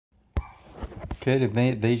Okay, the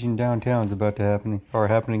invasion downtown is about to happen, or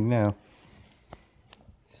happening now.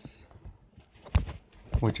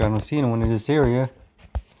 Which I don't see anyone in this area.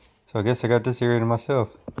 So I guess I got this area to myself.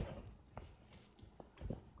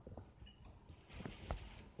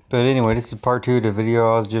 But anyway, this is part 2 of the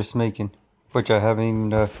video I was just making. Which I haven't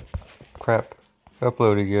even,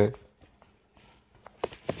 uploaded yet.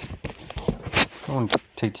 I want to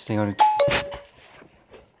take this thing on it.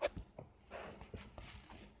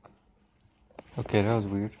 Okay, that was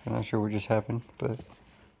weird. I'm not sure what just happened, but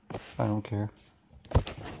I don't care.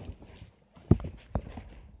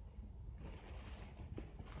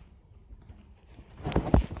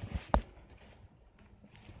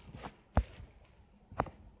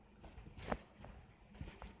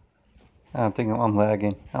 I think I'm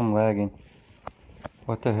lagging. I'm lagging.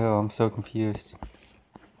 What the hell? I'm so confused.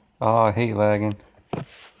 Oh, I hate lagging.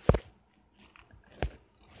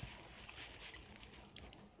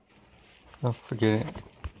 Oh, forget it.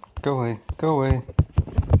 Go away. Go away.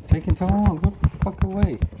 It's taking too long. Go the fuck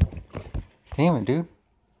away. Damn it, dude.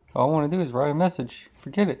 All I want to do is write a message.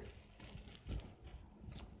 Forget it.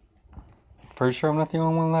 Pretty sure I'm not the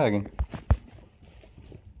only one lagging.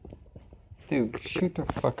 Dude, shoot the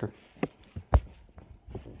fucker.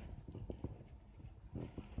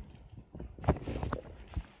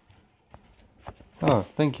 Oh,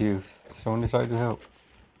 thank you. Someone decided to help.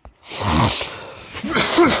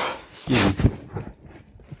 Excuse me.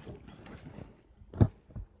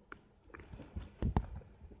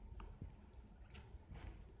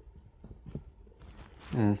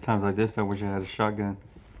 And it's times like this I wish I had a shotgun.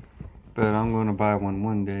 But I'm going to buy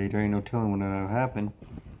one day. There ain't no telling when that'll happen.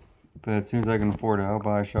 But as soon as I can afford it, I'll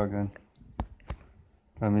buy a shotgun.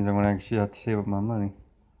 That means I'm going to actually have to save up my money.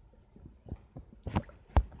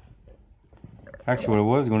 Actually, what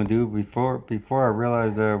I was going to do before I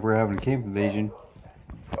realized we're having a camp invasion.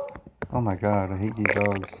 Oh my god, I hate these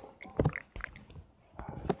dogs.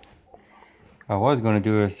 I was going to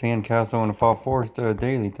do a sandcastle in the fall forest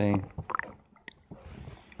daily thing.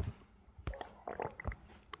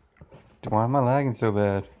 Why am I lagging so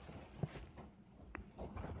bad?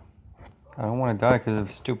 I don't want to die because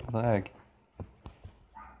of stupid lag.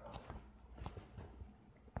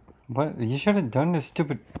 What? You should have done this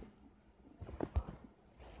stupid...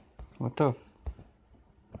 What the...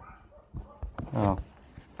 Oh.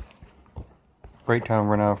 Great time to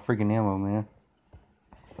run out of freaking ammo, man.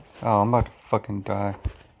 Oh, I'm about to fucking die.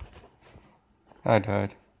 I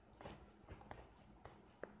died.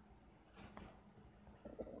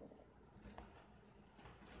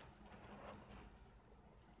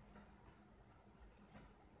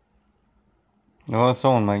 Well,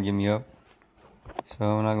 someone might give me up. So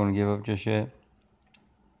I'm not going to give up just yet.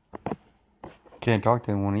 Can't talk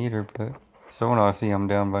to anyone either, but someone ought to see I'm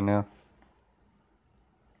down by now.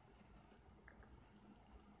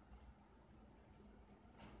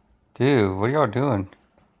 Dude, what are y'all doing?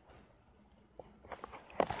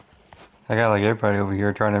 I got like everybody over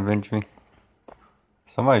here trying to avenge me.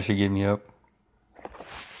 Somebody should give me up.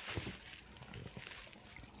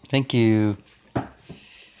 Thank you.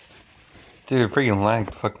 Dude, freaking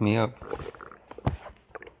lag fucked me up.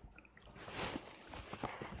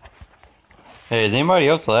 Hey, is anybody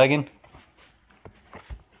else lagging?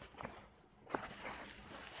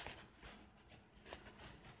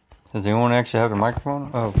 Does anyone actually have a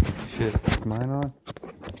microphone? Oh, shit. Is mine on?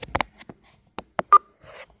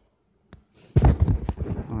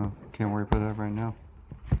 Oh, can't worry about that right now.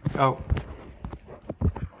 Oh.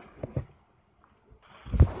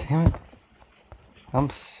 Damn it. I'm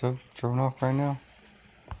so thrown off right now.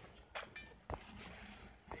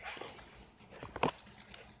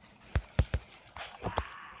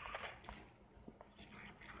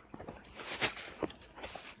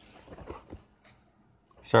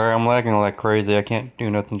 Sorry, I'm lagging like crazy. I can't do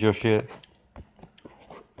nothing just yet.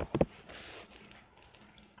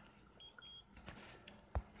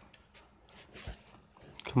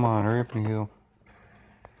 Come on, hurry up and heal.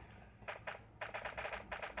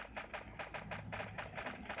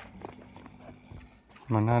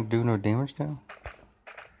 Am I not doing no damage now?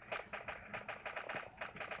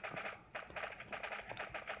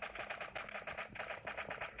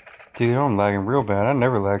 Dude, I'm lagging real bad. I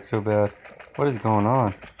never lag so bad. What is going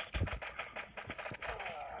on?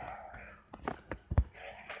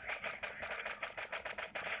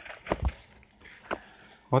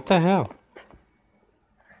 What the hell?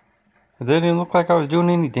 It didn't look like I was doing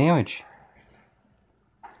any damage.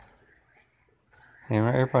 And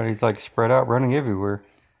everybody's like spread out running everywhere.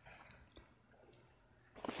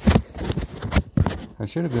 I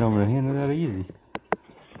should have been able to handle that easy.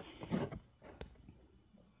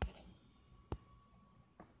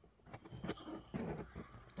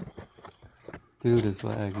 Dude, this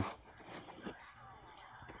lag is...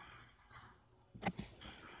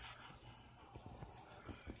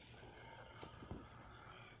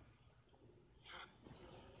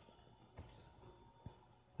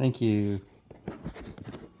 Thank you.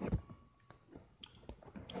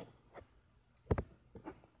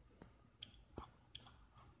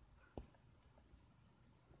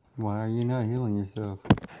 Why are you not healing yourself?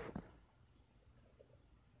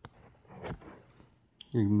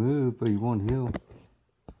 You move, but you won't heal.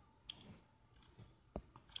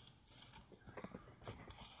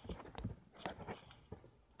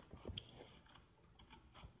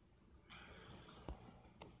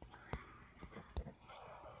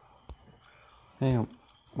 Damn,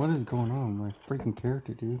 what is going on with my freaking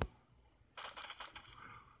character, dude?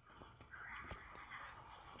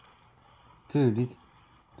 Dude, he's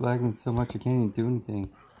lagging so much I can't even do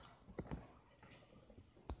anything.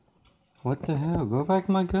 What the hell? Go back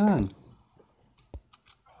to my gun.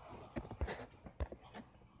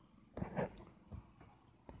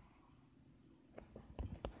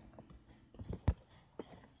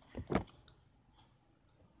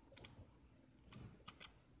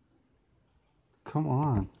 Come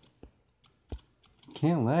on.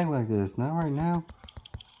 Can't lag like this. Not right now.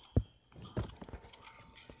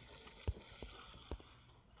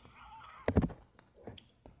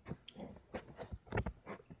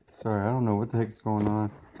 Sorry, I don't know what the heck's going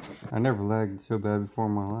on. I never lagged so bad before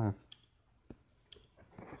in my life.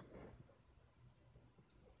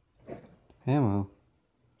 Ammo.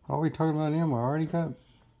 Are we talking about ammo? I already got...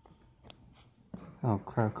 Oh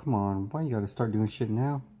crap, come on. Why you gotta start doing shit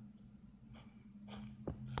now?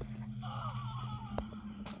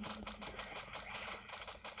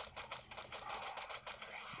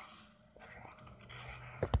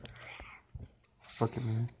 Fuck it,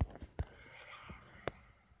 man.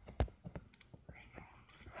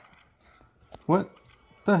 What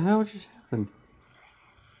the hell just happened?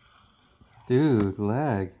 Dude,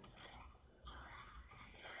 lag.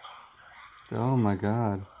 Oh my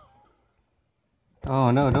god.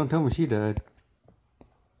 Oh no, don't tell me she died.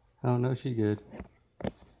 Oh no, she good.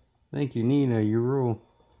 Thank you, Nina, you rule.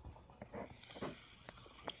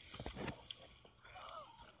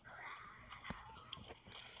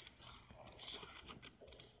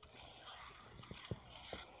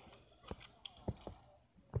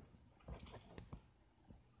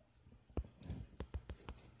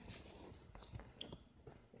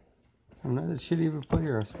 I'm not a shitty of a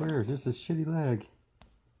player, I swear, it's just a shitty lag.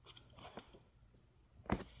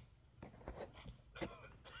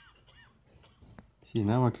 See,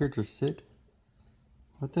 now my character's sick.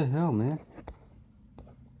 What the hell, man?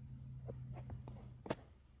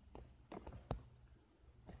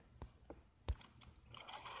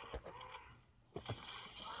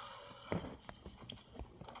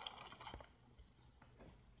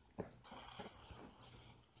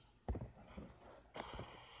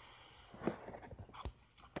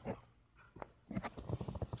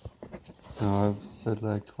 No, I've said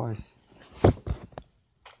lag twice.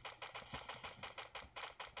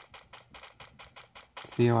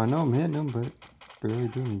 See, I know I'm hitting them, but barely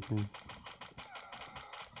doing anything.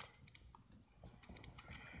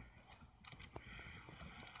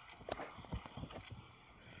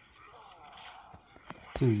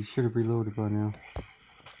 Dude, you should have reloaded by now.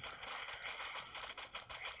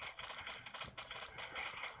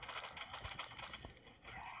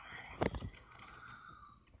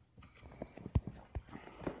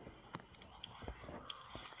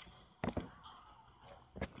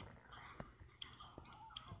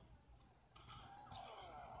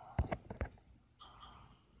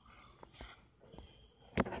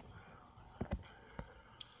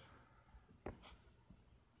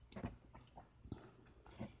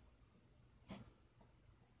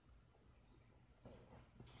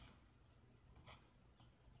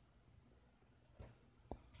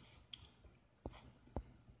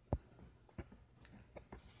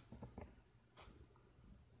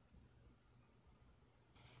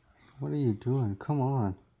 What are you doing? Come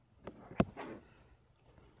on.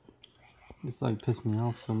 It's like pissed me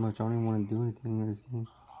off so much. I don't even want to do anything in this game.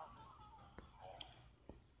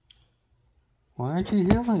 Why aren't you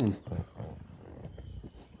healing?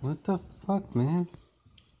 What the fuck, man?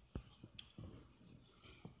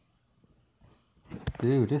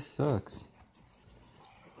 Dude, this sucks.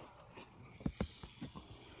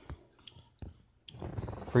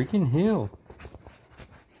 Freaking heal.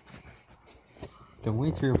 Don't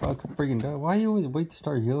wait till you're about to freaking die. Why do you always wait to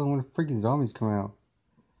start healing when freaking zombies come out?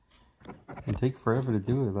 It takes forever to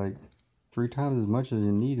do it, like 3 times as much as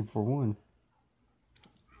you need for one.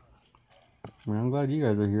 I mean, I'm glad you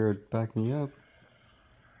guys are here to back me up.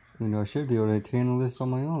 You know, I should be able to handle this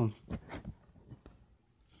on my own.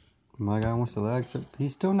 My guy wants to lag, so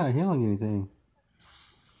he's still not healing anything.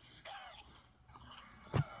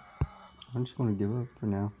 I'm just going to give up for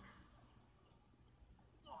now.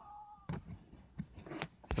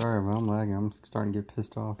 Sorry, but I'm lagging. I'm starting to get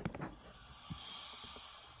pissed off.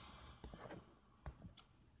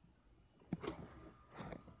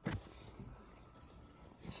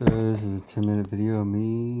 So this is a 10-minute video of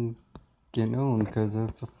me getting owned because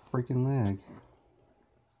of the freaking lag.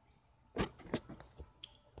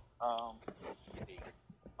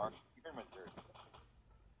 You're in Missouri.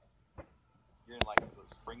 You're in like the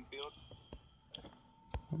Springfield.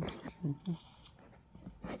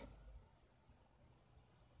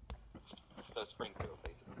 So Springfield,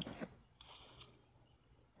 basically.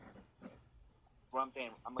 What I'm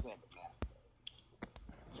saying, I'm looking at the map.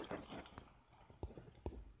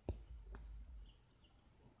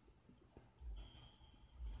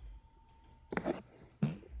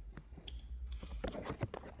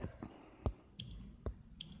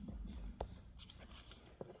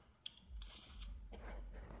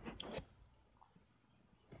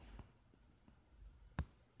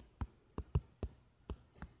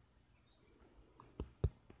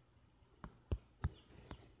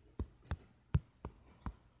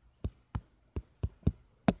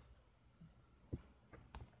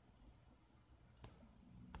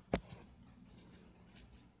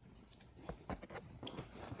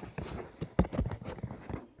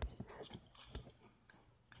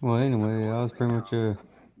 Well, anyway, that was pretty much a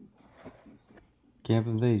camp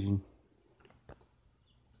invasion.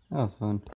 That was fun.